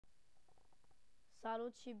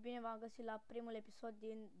Salut și bine v-am găsit la primul episod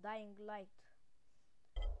din Dying Light.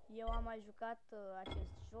 Eu am mai jucat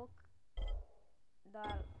acest joc,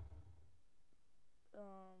 dar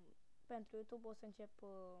pentru YouTube o să încep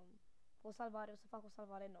o salvare, o să fac o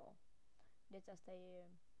salvare nouă. Deci asta e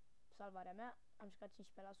salvarea mea. Am jucat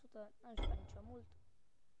 15%, n-am jucat nici eu mult.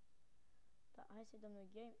 Da, hai să-i dăm noi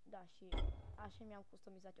game. Da, și așa mi-am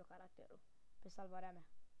customizat eu caracterul pe salvarea mea.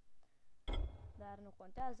 Dar nu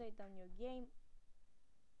contează, îi dăm new game.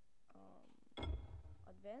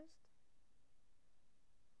 Advanced.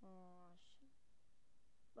 Așa.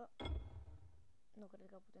 Bă, nu cred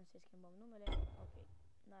că putem să-i schimbăm numele. Ok,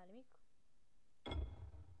 n-are nimic.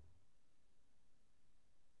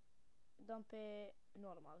 Dăm pe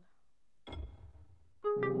normal.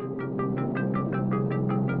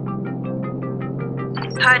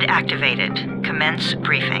 HUD activated. Commence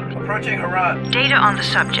briefing. Approaching Harad. Data on the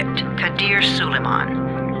subject, Kadir Suleiman,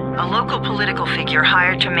 a local political figure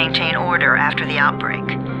hired to maintain order after the outbreak.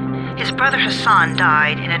 His brother Hassan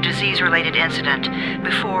died in a disease-related incident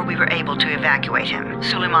before we were able to evacuate him.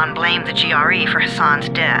 Suleiman blamed the GRE for Hassan's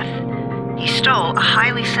death. He stole a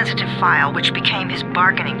highly sensitive file which became his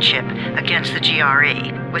bargaining chip against the GRE,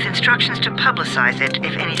 with instructions to publicize it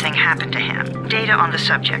if anything happened to him. Data on the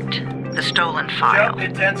subject, the stolen file. Jump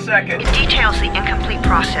in 10 seconds. It details the incomplete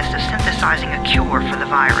process of synthesizing a cure for the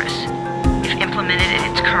virus. If implemented in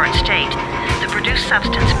its current state, the produced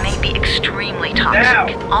substance may be extremely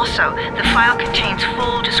toxic. Now. Also, the file contains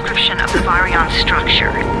full description of the virion's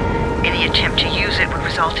structure. Any attempt to use it would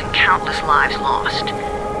result in countless lives lost.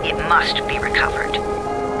 It must be recovered.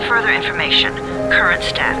 Further information, current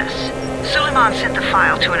status. Suleiman sent the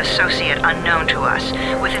file to an associate unknown to us,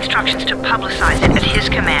 with instructions to publicize it at his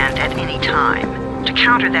command at any time. To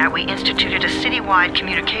counter that, we instituted a citywide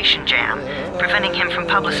communication jam, preventing him from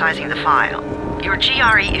publicizing the file. Your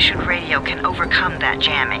GRE-issued radio can overcome that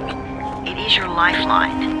jamming. It is your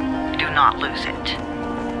lifeline. Do not lose it.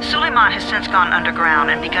 Suleiman has since gone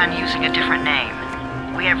underground and begun using a different name.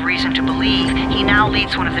 We have reason to believe he now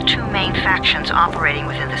leads one of the two main factions operating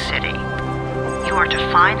within the city. You are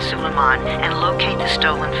to find Suleiman and locate the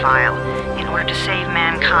stolen file in order to save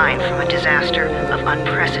mankind from a disaster of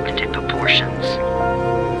unprecedented proportions.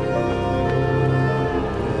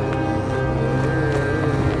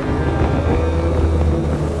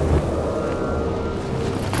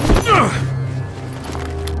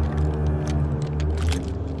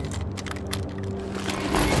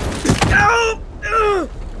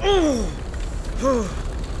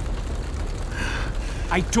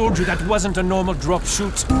 I told you that wasn't a normal drop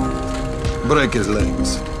shoot. Break his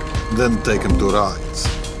legs, then take him to rides.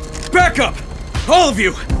 Back up! All of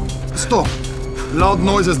you! Stop! Loud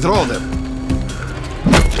noises draw them.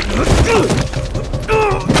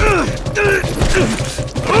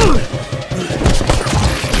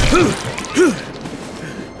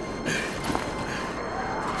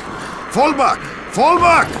 Fall back! Fall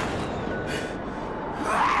back!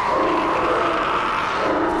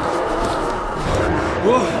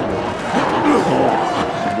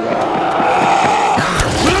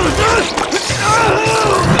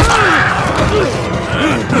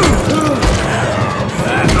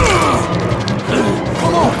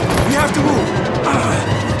 Come on! We have to move!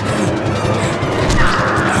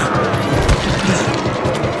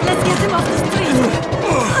 Let's get him off the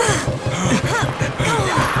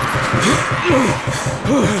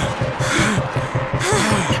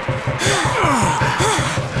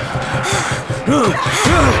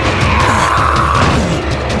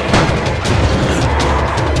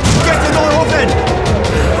Get the door open!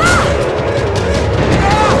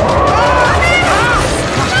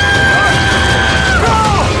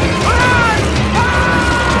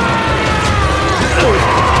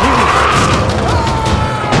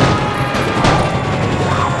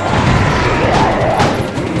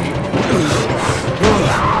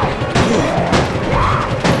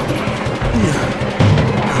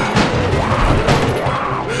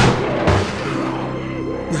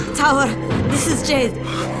 tower. This is Jade.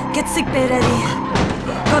 Get sickbay ready.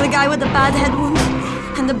 Got a guy with a bad head wound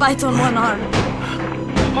and a bite on one arm.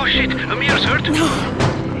 Oh shit, Amir's hurt? No,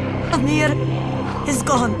 Amir is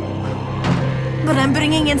gone. But I'm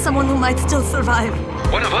bringing in someone who might still survive.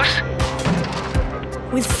 One of us?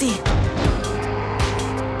 We'll see.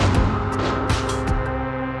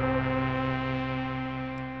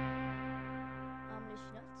 Am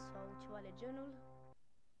leșinat sau ceva de genul.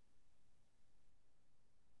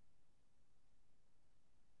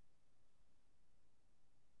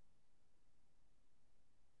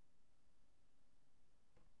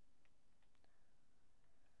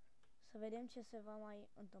 Să vedem ce se va mai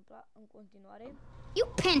întâmpla în continuare. You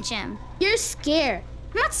pinch him. You're scared.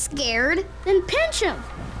 I'm not scared. Then pinch him.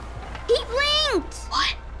 He blinked.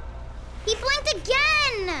 What? He blinked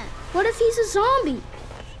again. What if he's a zombie?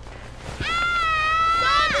 Ah!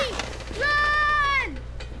 Zombie! Run!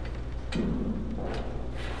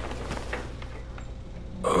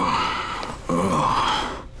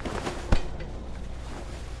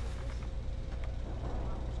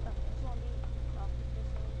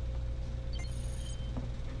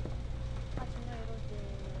 Facem noi rost de...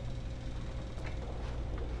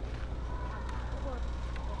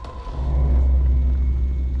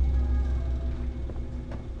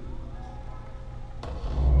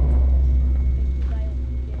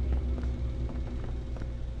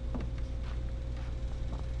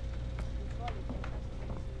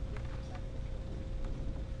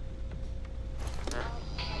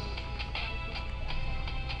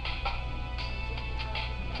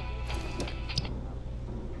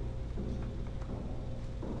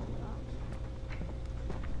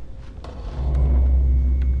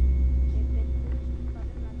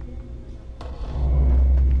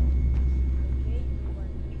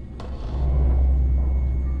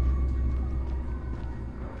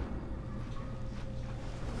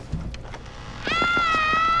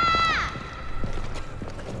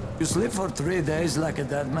 You sleep for 3 days like a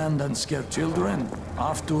dead man, then scare children?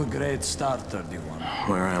 Off to a great start, 31.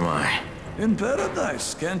 Where am I? In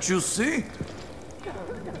paradise, can't you see?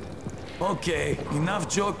 Okay, enough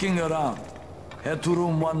joking around. Head to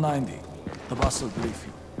room 190. The boss will brief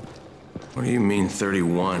you. What do you mean,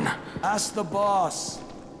 31? Ask the boss.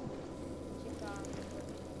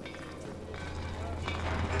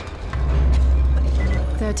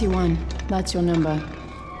 "31, that's your number.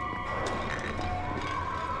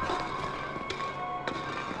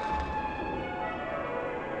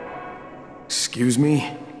 Excuse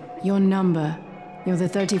me? Your number. You're the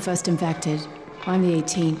 31st infected. I'm the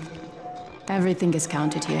 18th. Everything is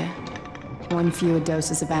counted here. 1 fewer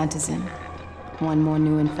doses of antizin. 1 more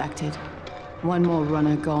new infected. 1 more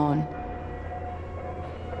runner gone.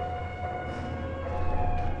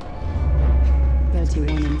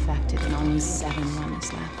 Infected and only 7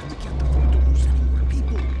 runners left. We can't afford to lose any more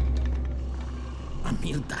people.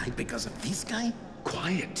 Emil died because of this guy?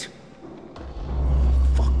 Quiet.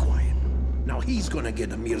 Fuck quiet. Now he's gonna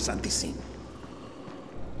get Amir's anti-scene.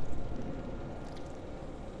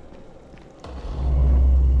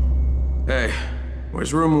 Hey,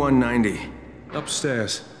 where's room 190?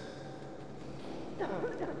 Upstairs.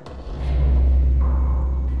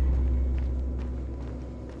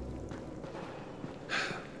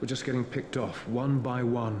 We're just getting picked off, one by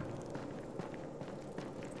one.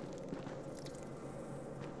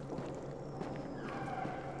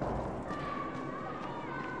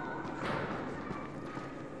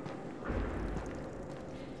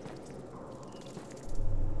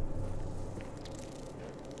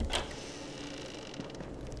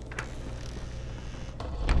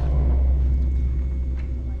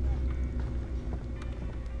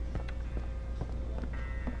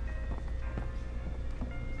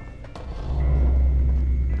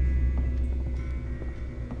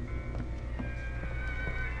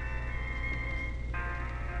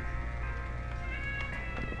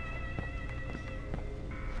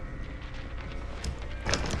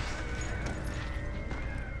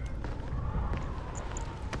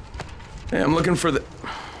 Hey, I'm looking for the...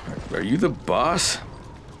 Are you the boss?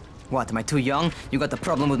 What, am I too young? You got the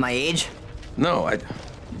problem with my age? No,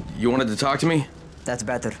 You wanted to talk to me? That's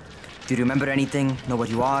better. Do you remember anything? Know what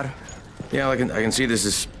you are? Yeah, I can see this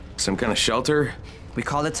is some kind of shelter. We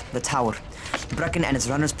call it the Tower. Brecken and his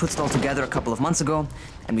runners put it all together a couple of months ago,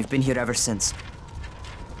 and we've been here ever since.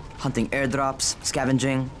 Hunting airdrops,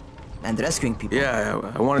 scavenging, and rescuing people. Yeah,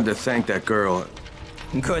 I wanted to thank that girl.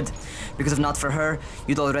 Good. Because if not for her,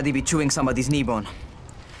 you'd already be chewing somebody's knee bone.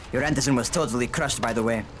 Your antizin was totally crushed, by the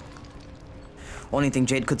way. Only thing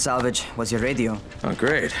Jade could salvage was your radio. Oh,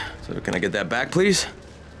 great. So can I get that back, please?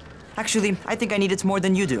 Actually, I think I need it more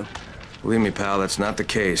than you do. Believe me, pal, that's not the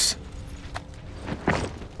case.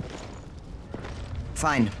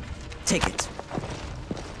 Fine. Take it.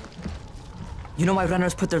 You know why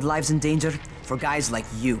runners put their lives in danger? For guys like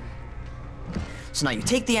you. So now you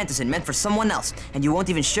take the antizin meant for someone else, and you won't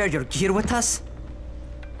even share your gear with us?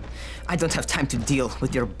 I don't have time to deal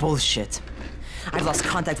with your bullshit. I've lost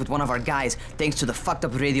contact with one of our guys thanks to the fucked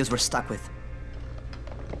up radios we're stuck with.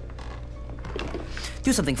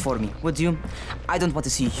 Do something for me, would you? I don't want to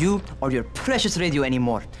see you or your precious radio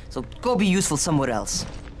anymore, so go be useful somewhere else.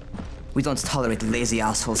 We don't tolerate lazy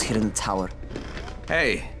assholes here in the tower.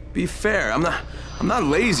 Hey, be fair. I'm not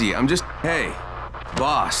lazy. I'm just... Hey,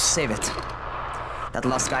 boss. Save it. That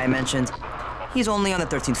last guy I mentioned, he's only on the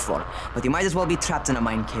 13th floor, but you might as well be trapped in a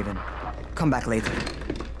mine cave-in. Come back later.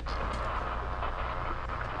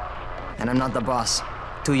 And I'm not the boss.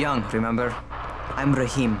 Too young, remember? I'm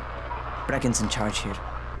Rahim. Brecken's in charge here.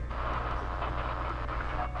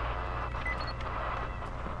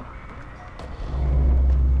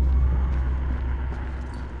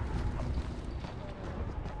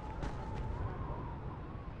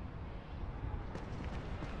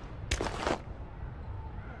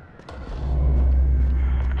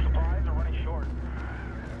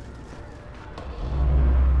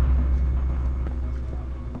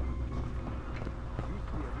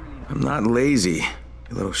 I'm not lazy,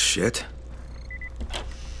 you little shit.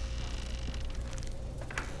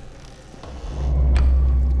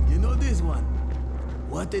 You know this one?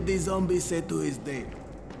 What did the zombie say to his date?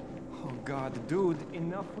 Oh god, dude,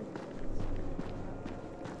 enough.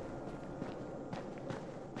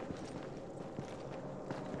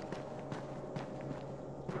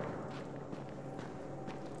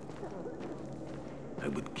 I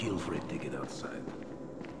would kill for a ticket outside.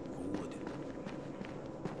 Who wouldn't?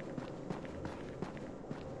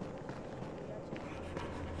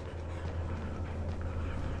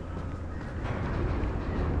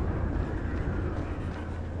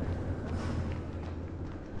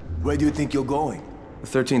 Where do you think you're going? The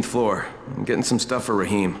 13th floor. I'm getting some stuff for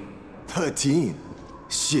Rahim. 13?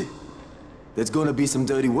 Shit. There's gonna be some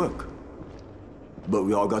dirty work. But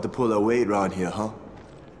we all got to pull our weight around here, huh?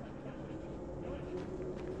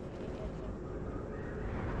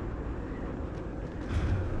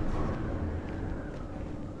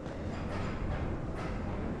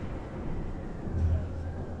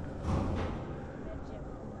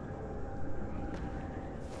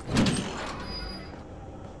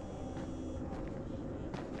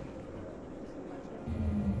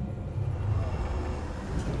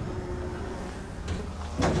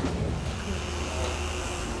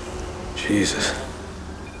 Jesus.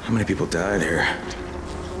 How many people died here?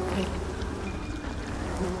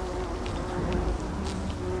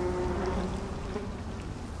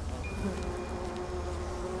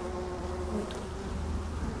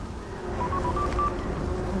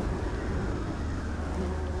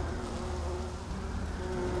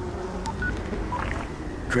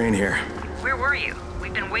 Crane here. Where were you?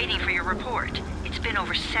 We've been waiting for your report. It's been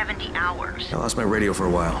over 70 hours. I lost my radio for a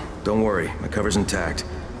while. Don't worry, my cover's intact.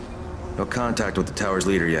 No contact with the tower's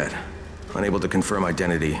leader yet. Unable to confirm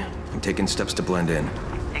identity. I'm taking steps to blend in.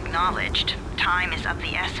 Acknowledged. Time is of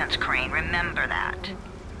the essence, Crane. Remember that.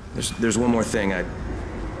 There's one more thing. I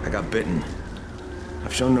got bitten.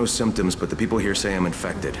 I've shown no symptoms, but the people here say I'm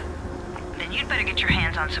infected. Then you'd better get your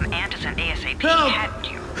hands on some antizin ASAP, Help!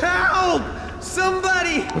 hadn't you? Help!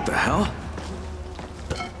 Somebody! What the hell?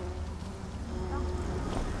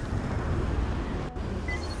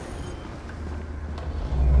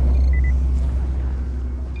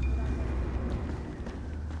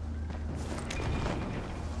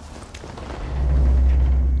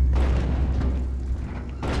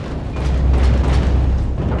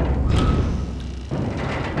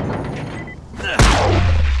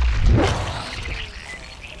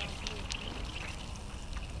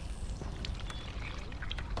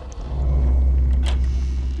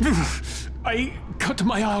 I cut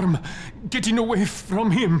my arm, getting away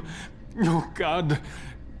from him. Oh, God.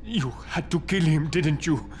 You had to kill him, didn't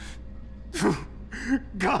you?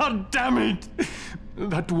 God damn it!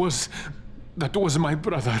 That was my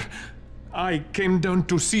brother. I came down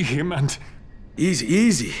to see him and...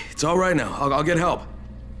 Easy. It's all right now. I'll get help.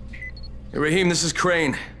 Hey, Rahim, this is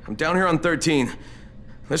Crane. I'm down here on 13.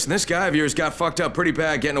 Listen, this guy of yours got fucked up pretty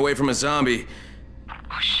bad getting away from a zombie.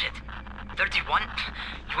 Oh, shit. 31?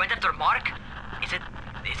 You went after Mark? Is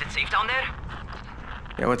it safe down there?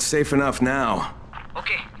 Yeah, well, it's safe enough now.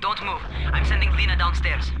 Okay, don't move. I'm sending Lena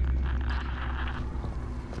downstairs.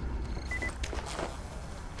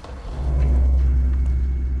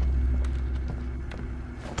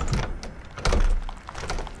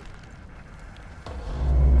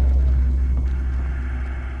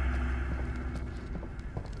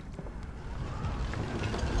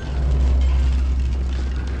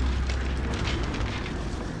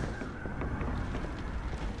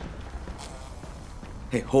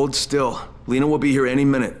 Hey, hold still. Lena will be here any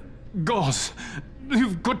minute. Gauze.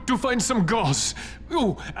 You've got to find some gauze.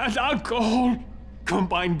 Oh, and alcohol.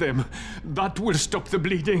 Combine them. That will stop the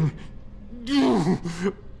bleeding.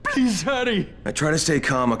 Please hurry. I try to stay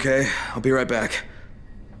calm, okay? I'll be right back.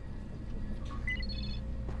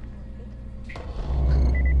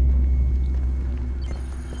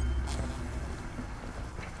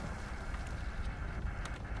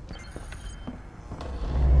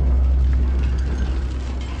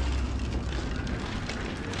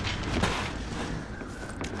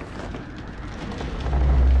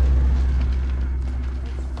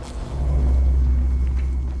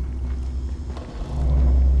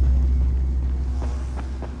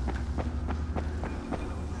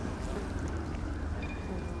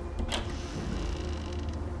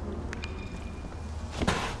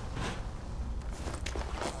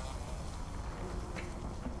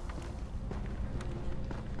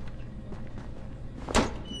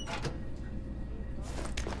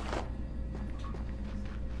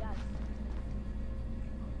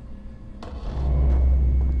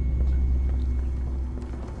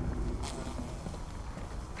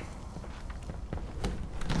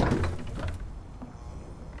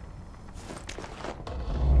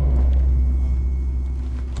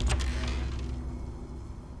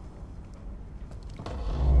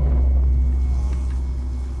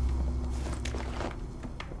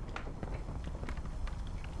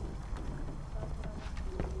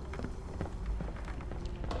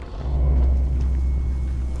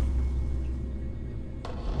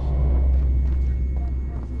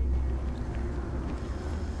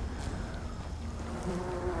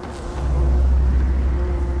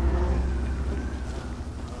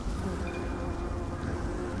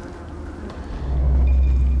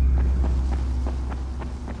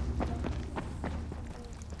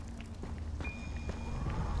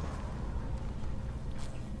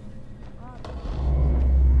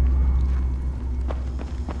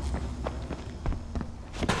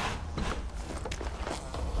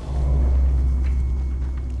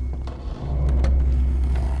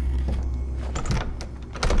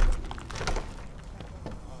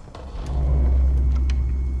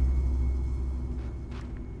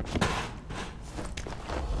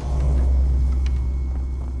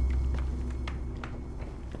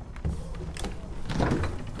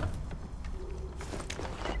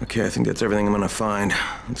 Okay, I think that's everything I'm gonna find.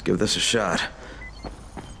 Let's give this a shot.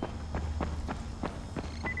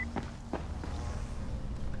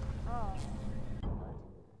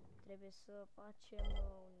 Trebuie să facem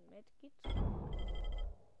un medkit.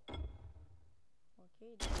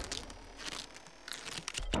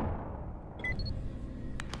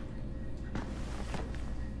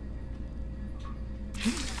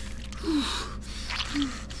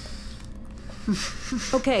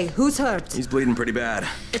 Ok, Okay, who's hurt? He's bleeding pretty bad.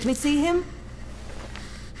 Let me see him.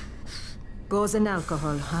 Gauze and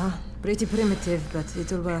alcohol, huh? Pretty primitive, but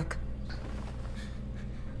it'll work.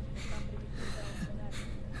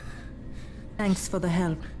 Thanks for the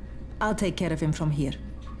help. I'll take care of him from here.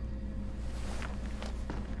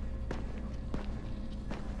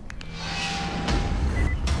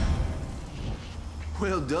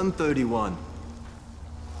 Well done, 31.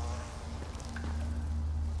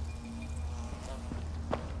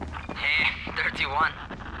 Hey, 31.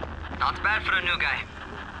 Not bad for a new guy.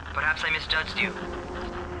 Perhaps I misjudged you.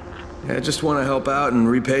 Yeah, I just want to help out and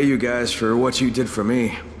repay you guys for what you did for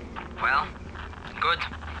me. Well, good.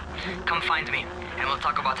 Come find me, and we'll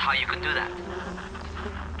talk about how you can do that.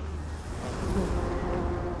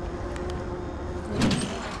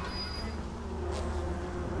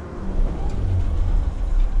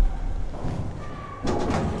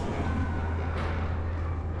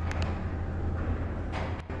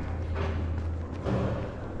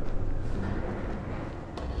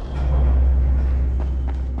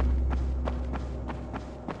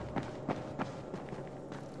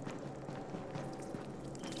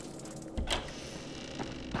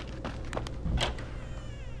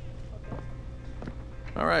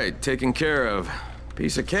 All right, taken care of.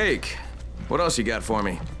 Piece of cake. What else you got for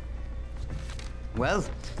me? Well,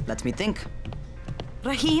 let me think.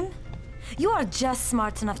 Rahim, you are just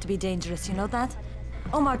smart enough to be dangerous, you know that?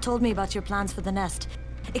 Omar told me about your plans for the nest.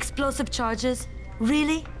 Explosive charges?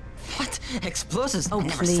 Really? What? Explosives? Oh, I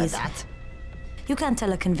never please. said that. You can't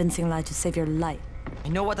tell a convincing lie to save your life. I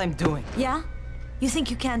know what I'm doing. Yeah? You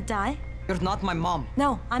think you can't die? You're not my mom.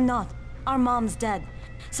 No, I'm not. Our mom's dead.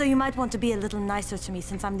 So you might want to be a little nicer to me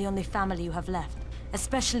since I'm the only family you have left.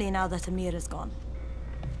 Especially now that Amir is gone.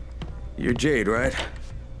 You're Jade, right?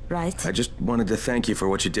 Right. I just wanted to thank you for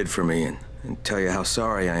what you did for me and tell you how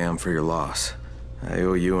sorry I am for your loss. I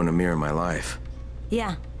owe you and Amir my life.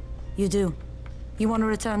 Yeah, you do. You want to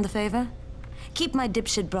return the favor? Keep my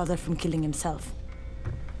dipshit brother from killing himself.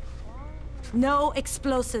 No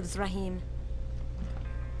explosives, Rahim.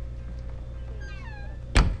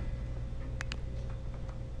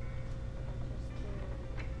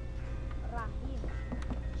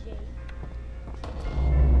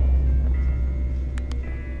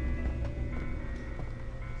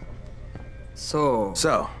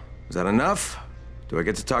 So, is that enough? Do I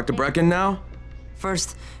get to talk to Brecken now?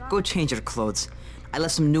 First, go change your clothes. I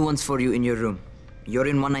left some new ones for you in your room. You're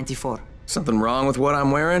in 194. Something wrong with what I'm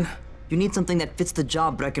wearing? You need something that fits the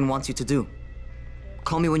job Brecken wants you to do.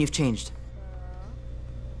 Call me when you've changed.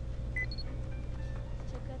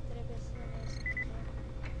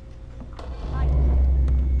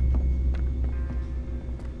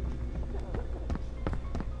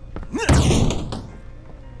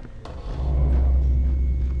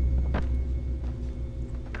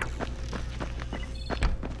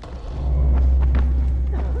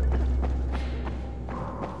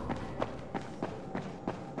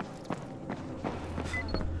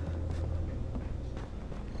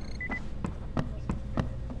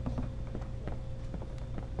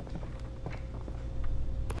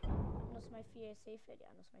 Nu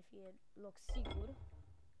o să mai fie loc sigur.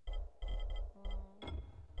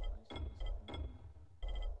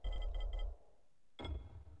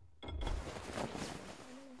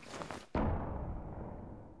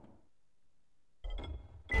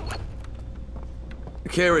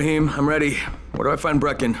 Okay, Rahim, I'm ready. Where do I find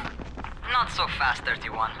Brecken? Not so fast,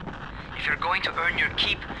 31. If you're going to earn your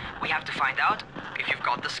keep, we have to find out if you've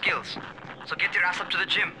got the skills. So get your ass up to the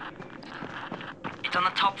gym. It's on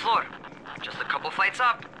the top floor. Just a couple flights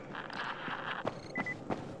up.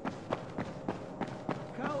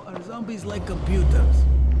 How are zombies like computers?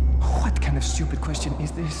 What kind of stupid question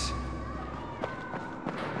is this?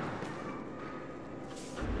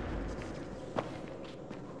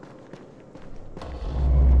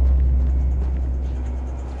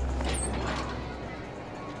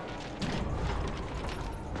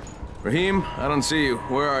 Rahim, I don't see you.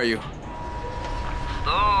 Where are you?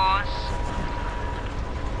 Those.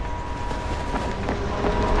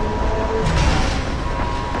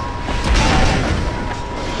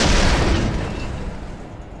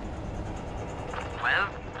 Well,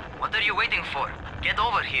 what are you waiting for? Get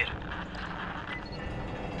over here.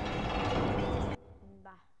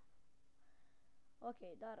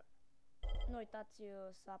 Ok, dar nu uitați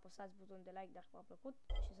să apăsați butonul de like dacă v-a plăcut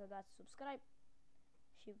și să dați subscribe.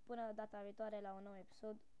 Și până data viitoare la un nou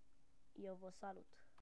episod, eu vă salut!